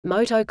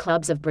Moto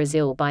Clubs of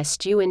Brazil by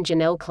Stu and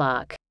Janelle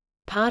Clark.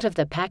 Part of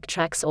the Pack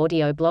Tracks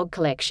audio blog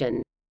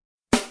collection.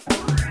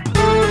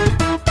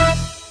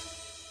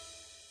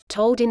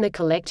 Told in the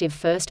collective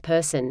first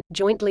person,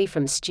 jointly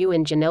from Stu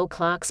and Janelle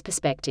Clark's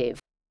perspective.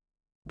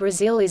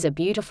 Brazil is a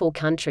beautiful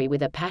country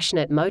with a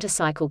passionate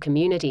motorcycle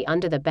community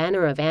under the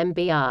banner of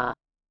AME-BR.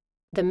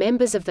 The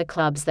members of the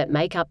clubs that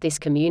make up this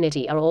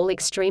community are all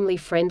extremely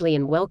friendly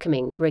and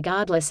welcoming,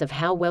 regardless of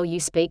how well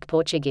you speak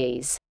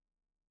Portuguese.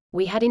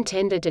 We had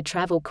intended to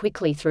travel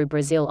quickly through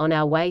Brazil on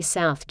our way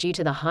south due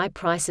to the high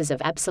prices of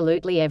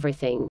absolutely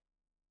everything.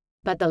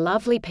 But the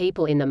lovely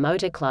people in the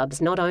motor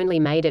clubs not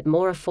only made it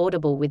more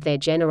affordable with their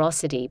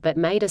generosity but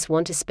made us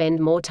want to spend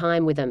more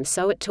time with them,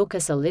 so it took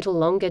us a little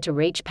longer to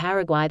reach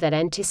Paraguay than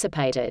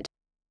anticipated.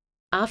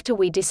 After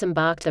we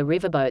disembarked the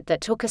riverboat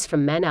that took us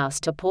from Manaus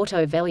to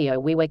Porto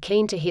Velho, we were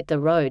keen to hit the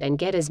road and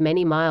get as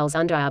many miles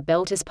under our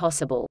belt as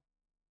possible.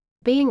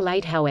 Being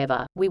late,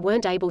 however, we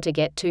weren't able to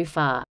get too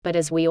far, but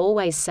as we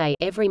always say,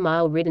 every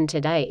mile ridden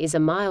today is a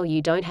mile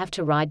you don't have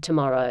to ride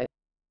tomorrow.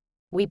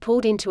 We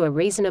pulled into a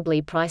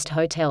reasonably priced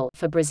hotel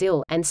for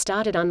Brazil and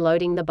started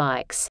unloading the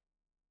bikes.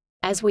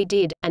 As we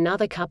did,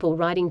 another couple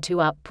riding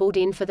two up pulled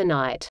in for the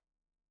night.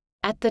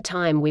 At the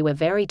time we were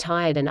very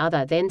tired and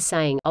other than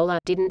saying "Hola"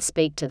 didn't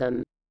speak to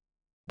them.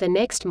 The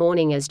next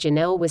morning, as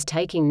Janelle was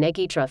taking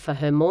Negitra for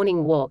her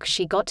morning walk,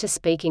 she got to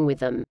speaking with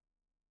them.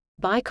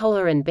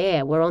 Bicola and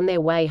Bear were on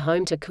their way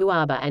home to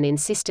Cuiabá and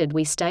insisted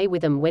we stay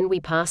with them when we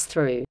passed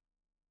through.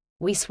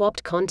 We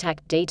swapped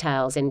contact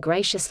details and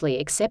graciously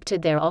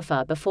accepted their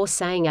offer before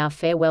saying our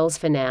farewells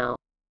for now.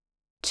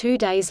 2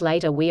 days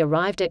later we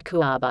arrived at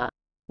Cuiabá.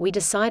 We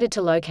decided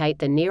to locate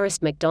the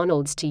nearest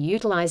McDonald's to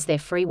utilize their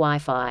free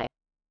Wi-Fi.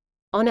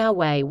 On our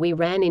way we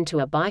ran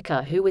into a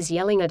biker who was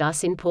yelling at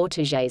us in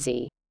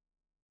Portuguese.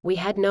 We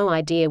had no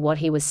idea what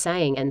he was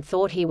saying and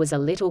thought he was a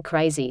little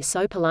crazy,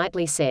 so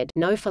politely said,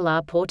 "No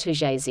falar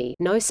portuguese,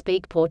 no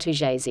speak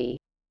Portuguese."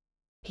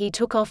 He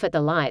took off at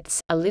the lights,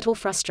 a little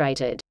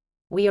frustrated.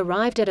 We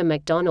arrived at a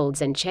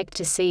McDonald's and checked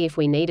to see if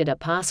we needed a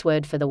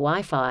password for the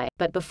Wi-Fi,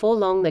 but before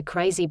long the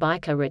crazy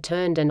biker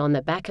returned and on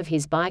the back of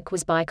his bike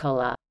was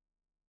Bicola.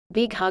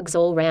 Big hugs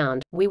all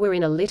round. We were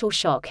in a little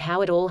shock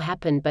how it all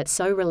happened, but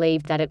so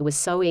relieved that it was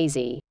so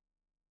easy.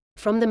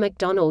 From the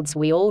McDonald's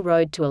we all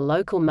rode to a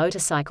local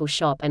motorcycle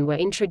shop and were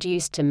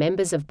introduced to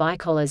members of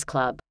Bicola's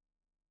club.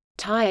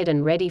 Tired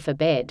and ready for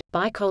bed,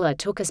 Bicola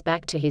took us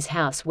back to his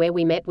house where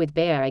we met with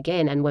Bear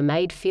again and were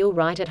made feel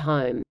right at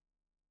home.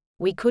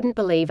 We couldn't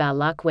believe our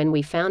luck when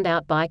we found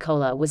out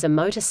Bicola was a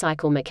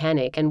motorcycle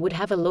mechanic and would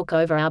have a look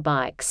over our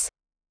bikes.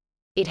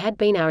 It had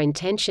been our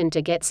intention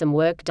to get some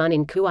work done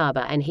in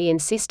Cuiabá and he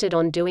insisted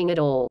on doing it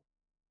all.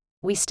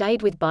 We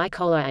stayed with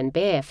Bicola and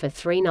Bear for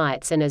 3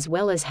 nights, and as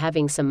well as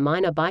having some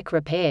minor bike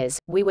repairs,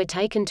 we were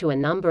taken to a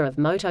number of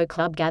moto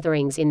club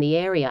gatherings in the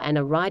area and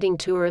a riding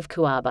tour of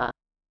Cuiabá.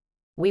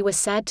 We were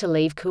sad to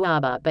leave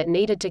Cuiabá but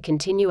needed to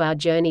continue our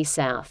journey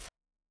south.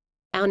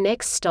 Our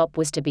next stop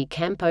was to be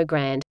Campo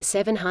Grande,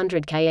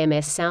 700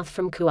 km south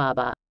from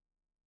Cuiabá.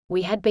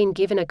 We had been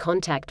given a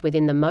contact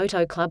within the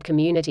moto club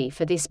community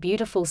for this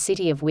beautiful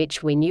city of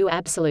which we knew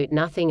absolute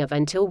nothing of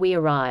until we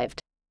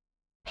arrived.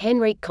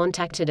 Henrique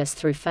contacted us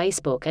through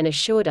Facebook and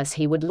assured us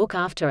he would look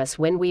after us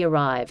when we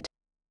arrived.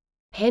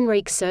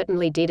 Henrique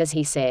certainly did as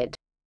he said.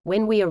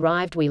 When we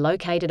arrived we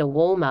located a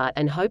Walmart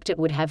and hoped it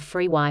would have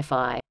free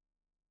Wi-Fi.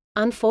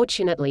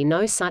 Unfortunately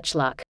no such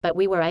luck, but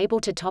we were able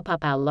to top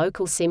up our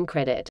local SIM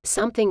credit,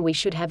 something we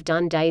should have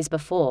done days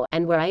before,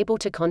 and were able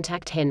to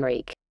contact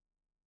Henrique.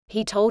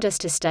 He told us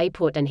to stay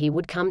put and he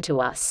would come to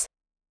us.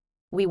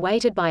 We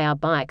waited by our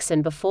bikes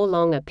and before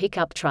long a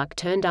pickup truck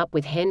turned up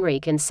with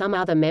Henrique and some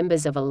other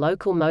members of a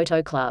local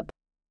moto club.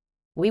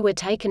 We were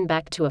taken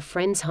back to a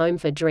friend's home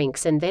for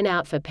drinks and then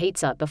out for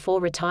pizza before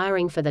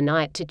retiring for the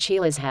night to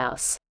Chila's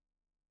house.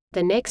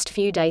 The next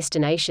few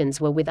destinations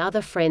were with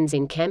other friends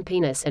in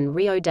Campinas and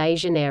Rio de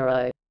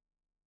Janeiro.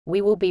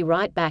 We will be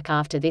right back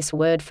after this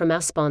word from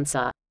our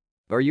sponsor.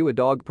 Are you a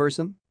dog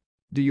person?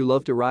 Do you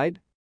love to ride?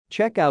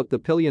 Check out the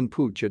Pillion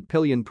Pooch at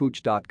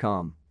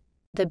pillionpooch.com.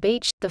 The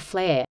beach, the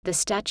flare, the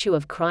statue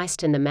of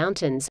Christ and the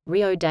mountains,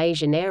 Rio de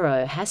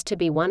Janeiro has to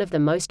be one of the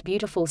most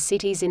beautiful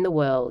cities in the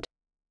world.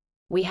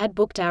 We had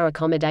booked our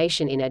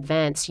accommodation in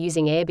advance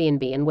using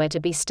Airbnb and were to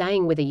be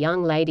staying with a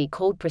young lady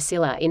called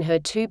Priscilla in her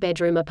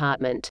 2-bedroom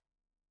apartment.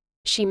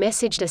 She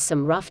messaged us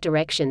some rough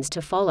directions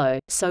to follow,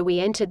 so we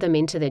entered them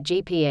into the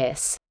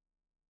GPS.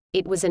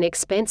 It was an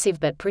expensive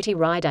but pretty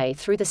ride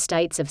through the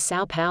states of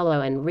São Paulo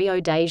and Rio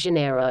de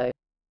Janeiro.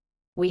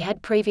 We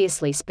had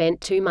previously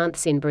spent 2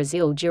 months in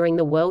Brazil during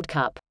the World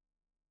Cup.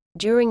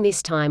 During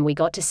this time we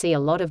got to see a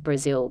lot of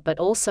Brazil but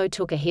also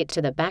took a hit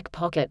to the back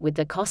pocket with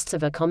the costs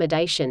of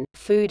accommodation,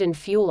 food and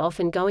fuel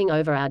often going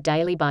over our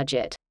daily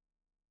budget.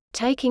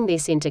 Taking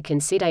this into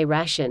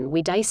consideration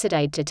we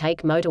decided to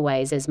take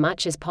motorways as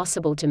much as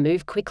possible to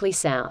move quickly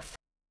south.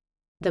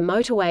 The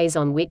motorways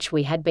on which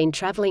we had been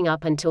traveling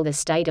up until the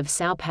state of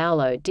São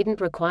Paulo didn't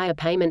require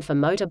payment for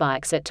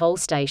motorbikes at toll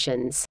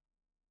stations.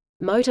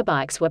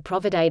 Motorbikes were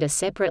provided a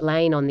separate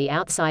lane on the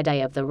outside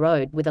of the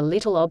road with a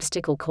little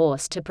obstacle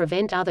course to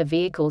prevent other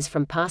vehicles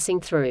from passing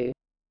through.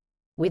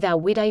 With our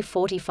Wide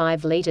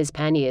 45 litres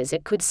panniers,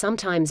 it could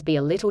sometimes be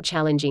a little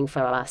challenging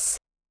for us.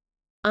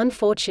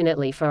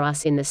 Unfortunately for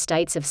us, in the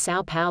states of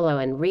São Paulo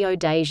and Rio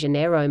de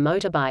Janeiro,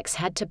 motorbikes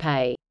had to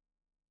pay.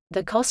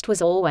 The cost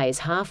was always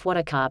half what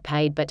a car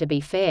paid, but to be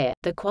fair,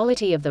 the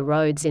quality of the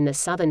roads in the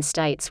southern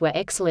states were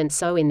excellent,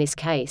 so in this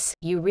case,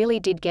 you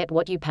really did get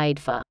what you paid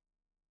for.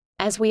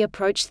 As we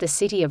approached the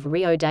city of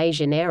Rio de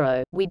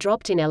Janeiro, we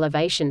dropped in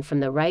elevation from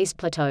the raised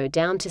plateau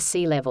down to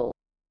sea level.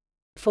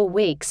 For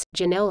weeks,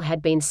 Janelle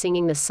had been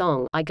singing the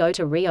song "I Go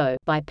to Rio"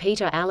 by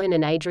Peter Allen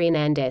and Adrian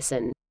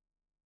Anderson.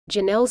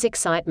 Janelle's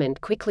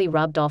excitement quickly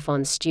rubbed off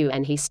on Stu,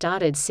 and he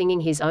started singing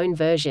his own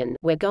version,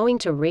 "We're Going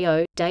to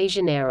Rio de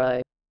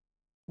Janeiro."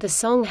 The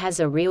song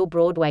has a real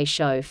Broadway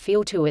show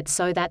feel to it,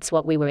 so that's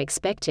what we were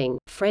expecting: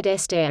 Fred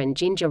Astaire and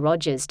Ginger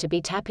Rogers to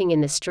be tapping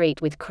in the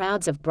street with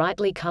crowds of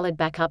brightly colored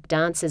backup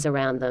dancers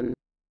around them.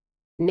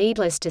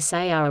 Needless to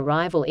say, our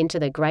arrival into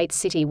the great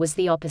city was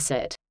the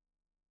opposite.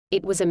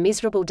 It was a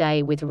miserable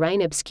day, with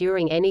rain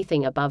obscuring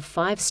anything above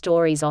 5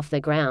 stories off the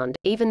ground.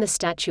 Even the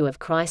statue of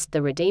Christ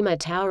the Redeemer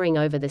towering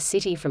over the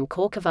city from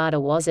Corcovado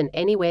wasn't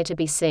anywhere to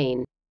be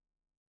seen.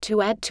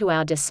 To add to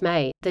our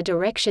dismay, the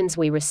directions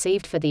we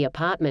received for the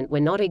apartment were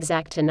not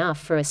exact enough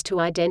for us to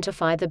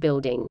identify the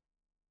building.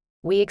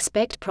 We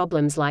expect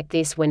problems like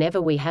this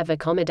whenever we have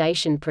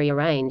accommodation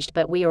pre-arranged,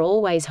 but we are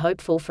always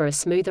hopeful for a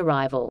smooth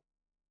arrival.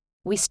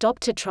 We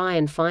stopped to try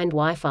and find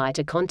Wi-Fi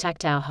to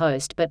contact our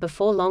host, but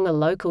before long a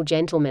local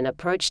gentleman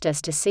approached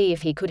us to see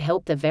if he could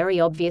help the very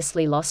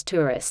obviously lost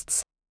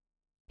tourists.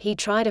 He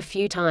tried a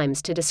few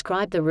times to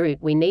describe the route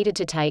we needed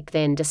to take,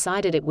 then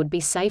decided it would be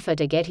safer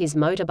to get his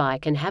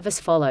motorbike and have us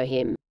follow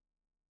him.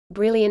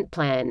 Brilliant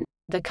plan.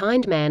 The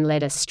kind man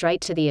led us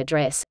straight to the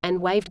address,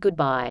 and waved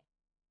goodbye.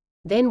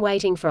 Then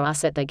waiting for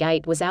us at the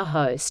gate was our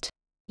host.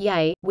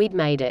 Yay, we'd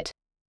made it.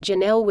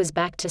 Janelle was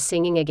back to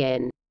singing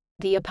again.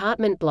 The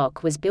apartment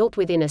block was built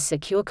within a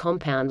secure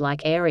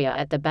compound-like area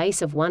at the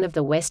base of one of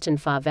the western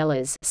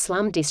favelas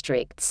slum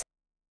districts.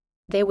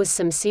 There was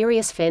some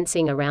serious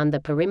fencing around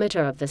the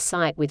perimeter of the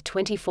site, with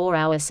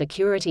 24-hour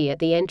security at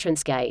the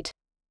entrance gate.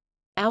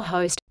 Our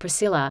host,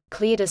 Priscilla,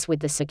 cleared us with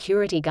the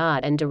security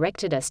guard and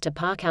directed us to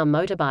park our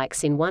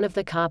motorbikes in one of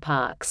the car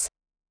parks.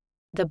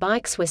 The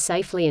bikes were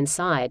safely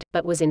inside,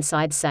 but was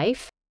inside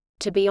safe?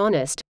 To be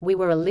honest, we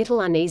were a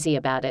little uneasy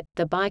about it.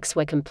 The bikes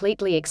were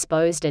completely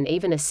exposed, and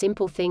even a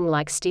simple thing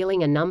like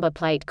stealing a number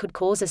plate could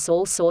cause us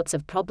all sorts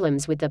of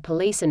problems with the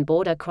police and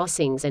border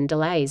crossings and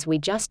delays we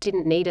just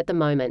didn't need at the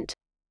moment.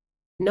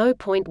 No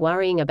point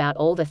worrying about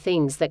all the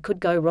things that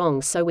could go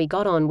wrong, so we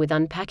got on with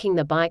unpacking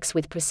the bikes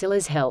with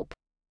Priscilla's help.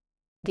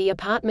 The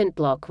apartment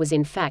block was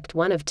in fact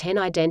one of 10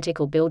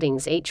 identical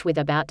buildings, each with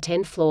about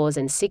 10 floors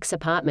and 6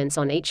 apartments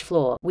on each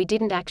floor. We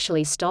didn't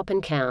actually stop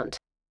and count.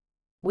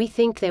 We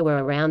think there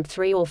were around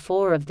 3 or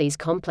 4 of these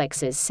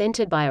complexes,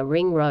 centered by a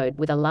ring road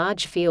with a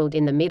large field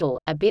in the middle,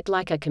 a bit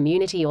like a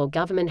community or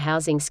government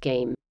housing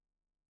scheme.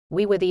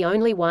 We were the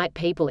only white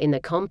people in the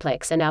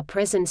complex, and our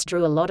presence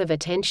drew a lot of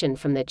attention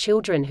from the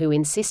children, who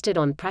insisted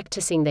on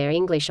practicing their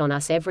English on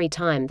us every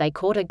time they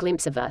caught a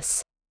glimpse of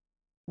us.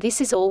 This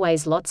is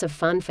always lots of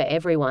fun for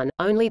everyone,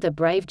 only the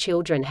brave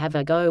children have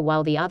a go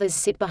while the others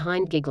sit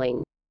behind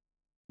giggling.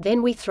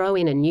 Then we throw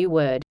in a new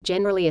word,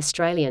 generally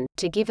Australian,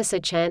 to give us a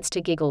chance to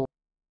giggle.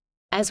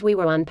 As we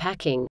were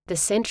unpacking, the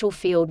central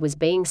field was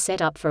being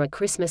set up for a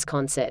Christmas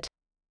concert.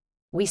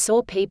 We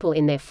saw people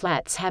in their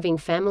flats having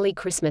family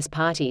Christmas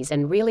parties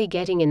and really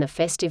getting in the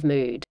festive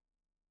mood.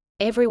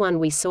 Everyone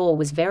we saw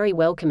was very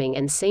welcoming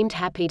and seemed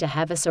happy to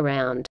have us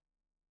around.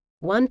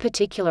 One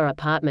particular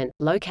apartment,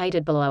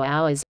 located below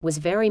ours, was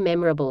very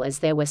memorable, as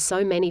there were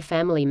so many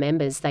family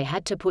members they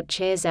had to put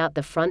chairs out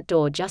the front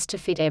door just to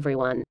fit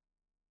everyone.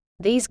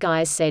 These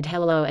guys said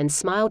hello and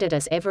smiled at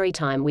us every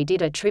time we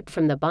did a trip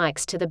from the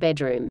bikes to the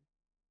bedroom.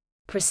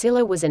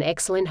 Priscilla was an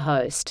excellent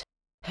host.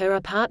 Her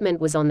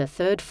apartment was on the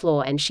 3rd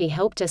floor, and she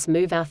helped us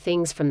move our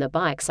things from the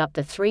bikes up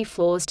the 3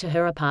 floors to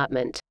her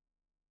apartment.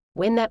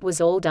 When that was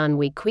all done,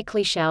 we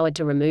quickly showered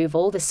to remove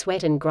all the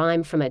sweat and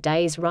grime from a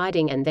day's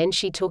riding, and then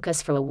she took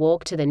us for a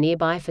walk to the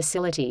nearby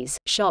facilities,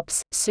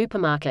 shops,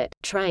 supermarket,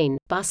 train,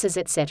 buses,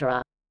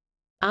 etc.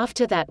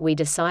 After that, we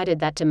decided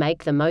that to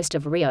make the most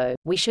of Rio,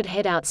 we should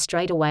head out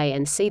straight away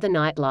and see the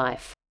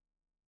nightlife.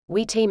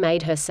 Wee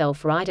made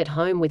herself right at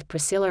home with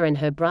Priscilla and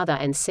her brother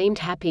and seemed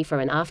happy for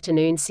an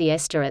afternoon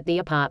siesta at the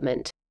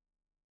apartment.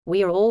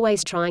 We are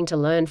always trying to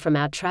learn from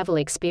our travel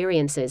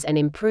experiences and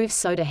improve,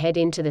 so to head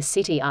into the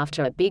city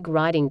after a big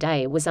riding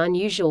day was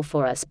unusual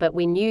for us, but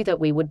we knew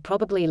that we would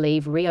probably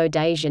leave Rio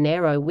de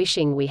Janeiro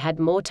wishing we had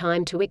more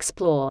time to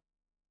explore.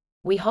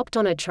 We hopped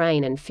on a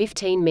train and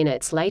 15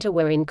 minutes later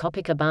were in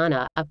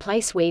Copacabana, a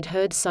place we'd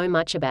heard so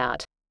much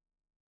about.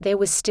 There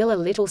was still a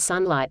little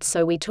sunlight,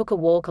 so we took a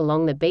walk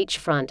along the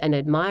beachfront and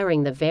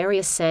admiring the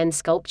various sand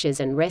sculptures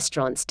and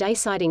restaurants,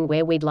 deciding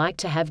where we'd like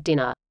to have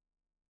dinner.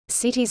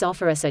 Cities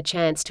offer us a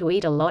chance to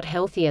eat a lot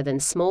healthier than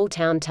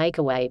small-town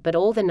takeaway, but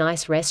all the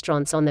nice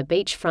restaurants on the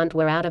beachfront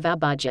were out of our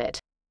budget.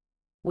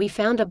 We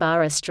found a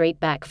bar a street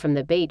back from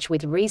the beach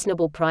with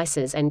reasonable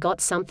prices and got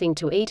something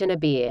to eat and a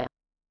beer.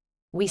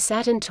 We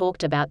sat and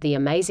talked about the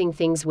amazing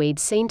things we'd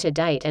seen to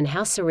date and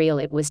how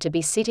surreal it was to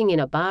be sitting in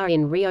a bar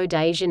in Rio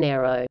de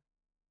Janeiro.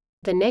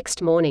 The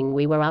next morning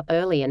we were up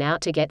early and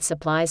out to get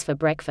supplies for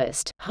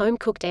breakfast,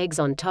 home-cooked eggs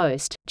on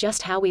toast,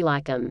 just how we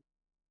like them.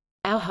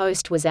 Our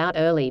host was out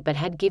early but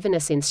had given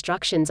us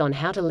instructions on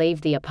how to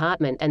leave the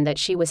apartment and that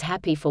she was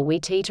happy for we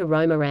to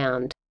roam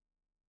around.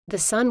 The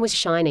sun was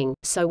shining,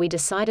 so we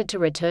decided to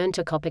return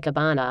to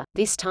Copacabana,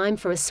 this time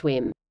for a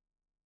swim.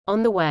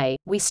 On the way,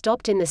 we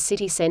stopped in the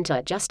city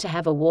center just to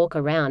have a walk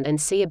around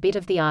and see a bit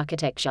of the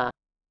architecture.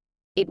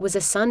 It was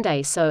a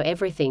Sunday, so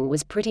everything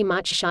was pretty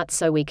much shut,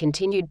 so we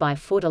continued by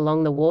foot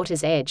along the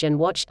water's edge and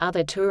watched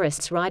other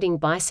tourists riding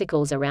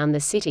bicycles around the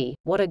city.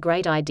 What a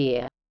great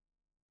idea.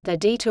 The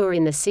detour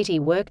in the city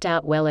worked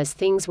out well as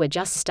things were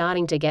just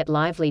starting to get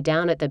lively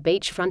down at the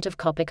beachfront of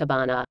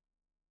Copacabana.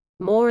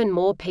 More and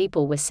more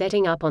people were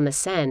setting up on the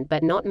sand,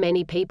 but not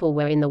many people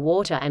were in the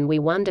water, and we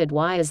wondered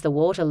why, as the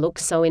water looked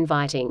so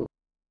inviting.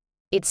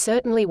 It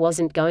certainly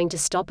wasn't going to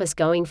stop us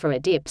going for a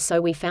dip, so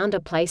we found a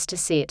place to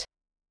sit.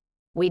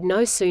 We'd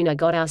no sooner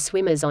got our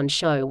swimmers on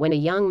show when a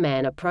young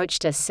man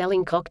approached us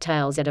selling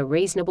cocktails at a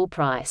reasonable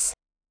price.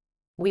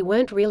 We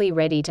weren't really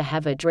ready to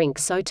have a drink,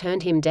 so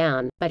turned him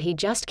down, but he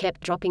just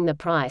kept dropping the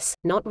price,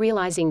 not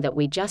realizing that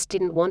we just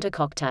didn't want a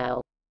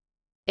cocktail.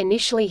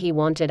 Initially he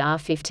wanted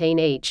R15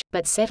 each,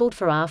 but settled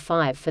for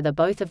R5 for the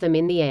both of them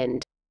in the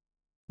end.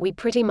 We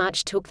pretty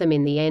much took them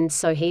in the end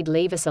so he'd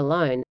leave us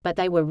alone, but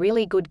they were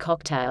really good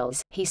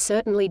cocktails. He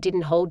certainly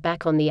didn't hold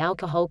back on the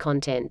alcohol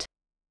content.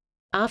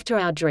 After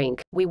our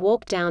drink, we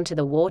walked down to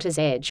the water's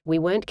edge. We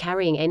weren't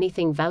carrying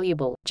anything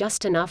valuable,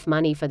 just enough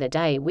money for the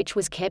day, which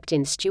was kept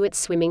in Stuart's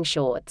swimming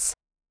shorts.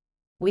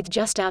 With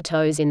just our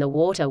toes in the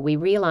water, we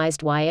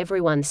realized why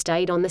everyone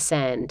stayed on the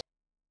sand.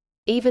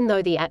 Even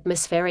though the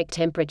atmospheric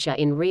temperature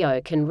in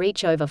Rio can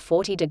reach over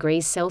 40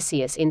 degrees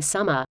Celsius in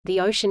summer, the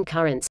ocean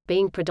currents,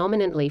 being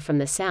predominantly from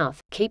the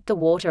south, keep the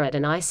water at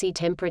an icy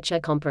temperature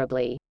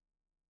comparably.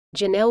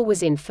 Janelle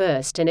was in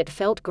first, and it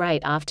felt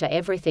great after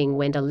everything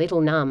went a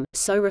little numb,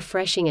 so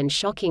refreshing and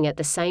shocking at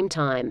the same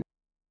time.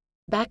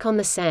 Back on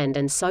the sand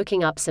and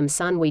soaking up some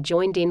sun, we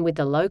joined in with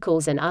the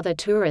locals and other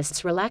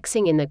tourists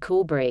relaxing in the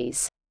cool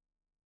breeze.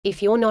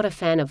 If you're not a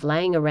fan of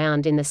laying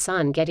around in the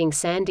sun getting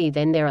sandy,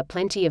 then there are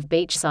plenty of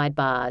beachside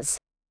bars.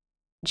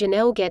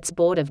 Janelle gets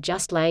bored of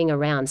just laying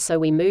around, so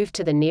we moved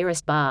to the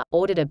nearest bar,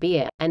 ordered a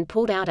beer, and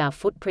pulled out our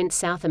Footprint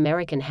South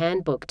American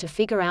handbook to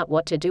figure out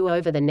what to do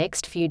over the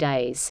next few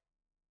days.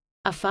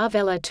 A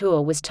favela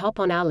tour was top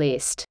on our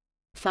list.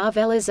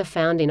 Favelas are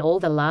found in all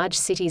the large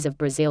cities of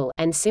Brazil,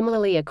 and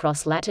similarly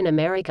across Latin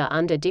America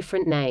under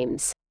different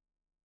names.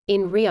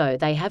 In Rio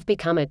they have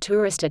become a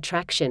tourist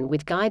attraction,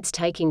 with guides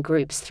taking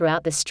groups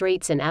throughout the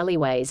streets and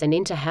alleyways and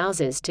into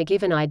houses to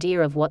give an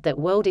idea of what that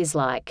world is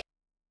like.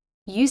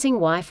 Using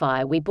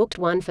Wi-Fi, we booked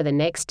one for the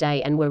next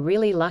day and were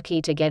really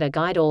lucky to get a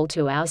guide all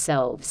to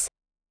ourselves.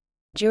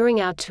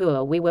 During our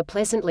tour we were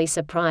pleasantly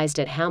surprised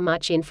at how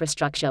much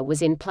infrastructure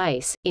was in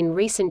place. In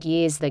recent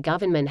years the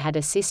government had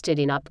assisted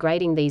in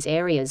upgrading these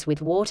areas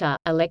with water,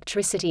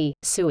 electricity,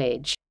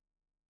 sewage.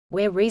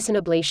 We're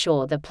reasonably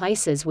sure the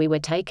places we were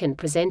taken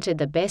presented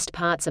the best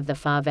parts of the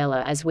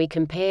favela as we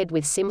compared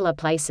with similar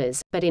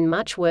places, but in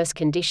much worse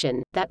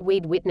condition, that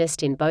we'd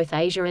witnessed in both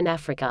Asia and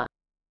Africa.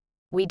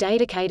 We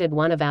dedicated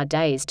one of our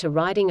days to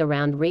riding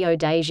around Rio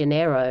de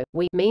Janeiro.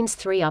 We means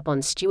three up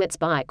on Stuart's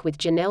bike with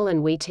Janelle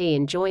and Wee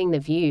enjoying the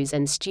views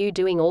and Stu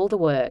doing all the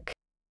work.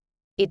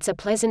 It's a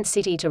pleasant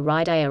city to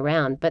ride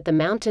around, but the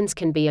mountains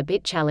can be a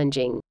bit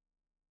challenging.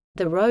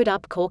 The road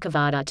up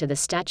Corcovado to the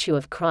Statue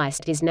of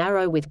Christ is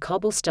narrow with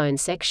cobblestone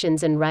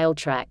sections and rail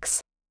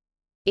tracks.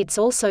 It's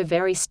also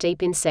very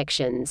steep in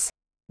sections.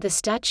 The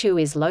statue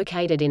is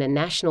located in a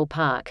national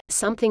park,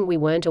 something we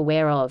weren't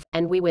aware of,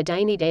 and we were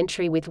denied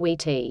entry with Wee.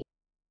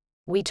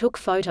 We took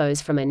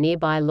photos from a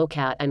nearby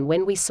lookout, and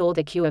when we saw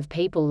the queue of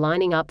people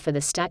lining up for the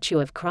Statue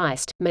of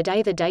Christ, made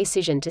the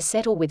decision to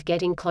settle with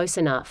getting close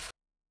enough.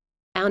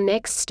 Our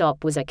next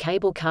stop was a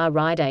cable car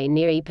ride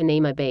near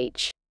Ipanema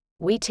Beach.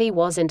 Wee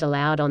wasn't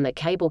allowed on the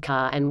cable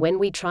car, and when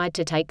we tried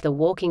to take the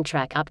walking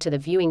track up to the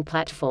viewing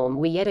platform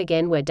we yet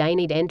again were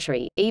denied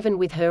entry, even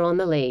with her on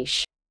the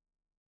leash.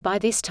 By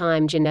this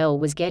time Janelle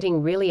was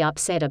getting really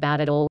upset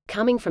about it all.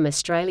 Coming from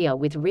Australia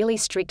with really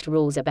strict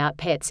rules about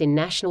pets in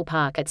national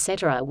park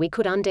etc., we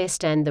could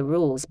understand the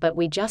rules, but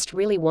we just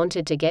really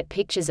wanted to get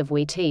pictures of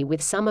Wee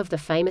with some of the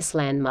famous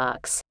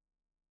landmarks.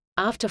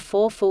 After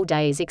 4 full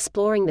days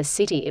exploring the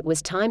city, it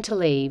was time to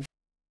leave.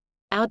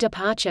 Our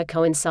departure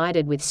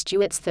coincided with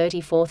Stuart's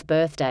 34th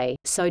birthday,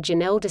 so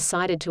Janelle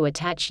decided to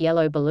attach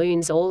yellow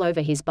balloons all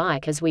over his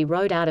bike as we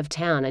rode out of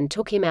town and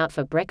took him out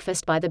for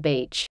breakfast by the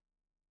beach.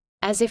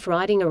 As if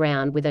riding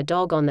around with a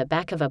dog on the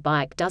back of a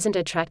bike doesn't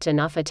attract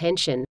enough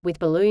attention, with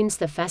balloons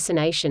the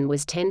fascination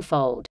was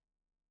tenfold.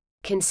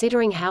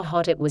 Considering how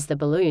hot it was, the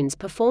balloons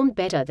performed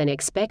better than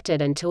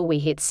expected until we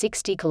hit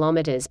 60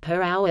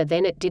 km/h,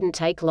 then it didn't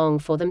take long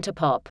for them to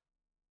pop.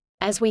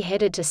 As we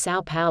headed to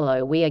São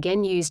Paulo, we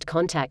again used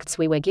contacts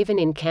we were given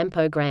in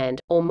Campo Grande,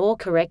 or more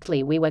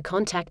correctly, we were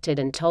contacted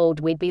and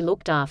told we'd be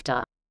looked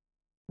after.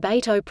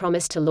 Beto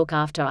promised to look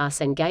after us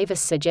and gave us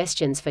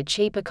suggestions for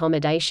cheap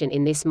accommodation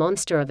in this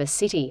monster of a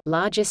city,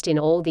 largest in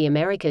all the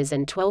Americas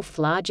and 12th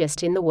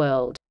largest in the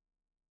world.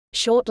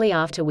 Shortly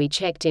after we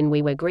checked in,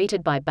 we were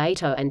greeted by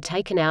Beto and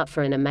taken out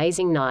for an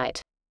amazing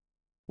night.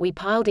 We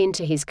piled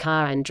into his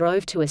car and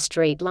drove to a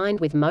street lined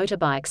with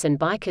motorbikes and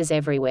bikers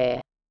everywhere.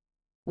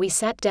 We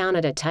sat down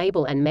at a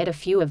table and met a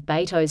few of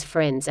Beto's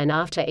friends, and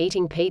after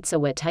eating pizza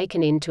were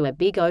taken into a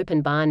big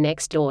open bar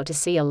next door to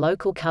see a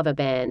local cover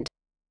band.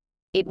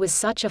 It was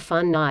such a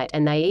fun night,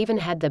 and they even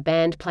had the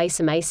band play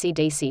some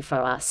AC/DC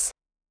for us.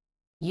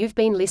 You've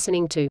been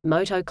listening to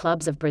Moto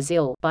Clubs of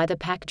Brazil by The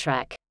Pack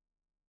Track.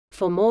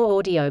 For more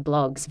audio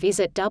blogs,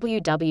 visit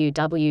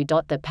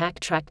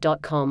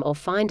www.thepacktrack.com or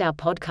find our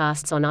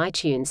podcasts on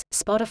iTunes,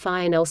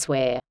 Spotify and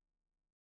elsewhere.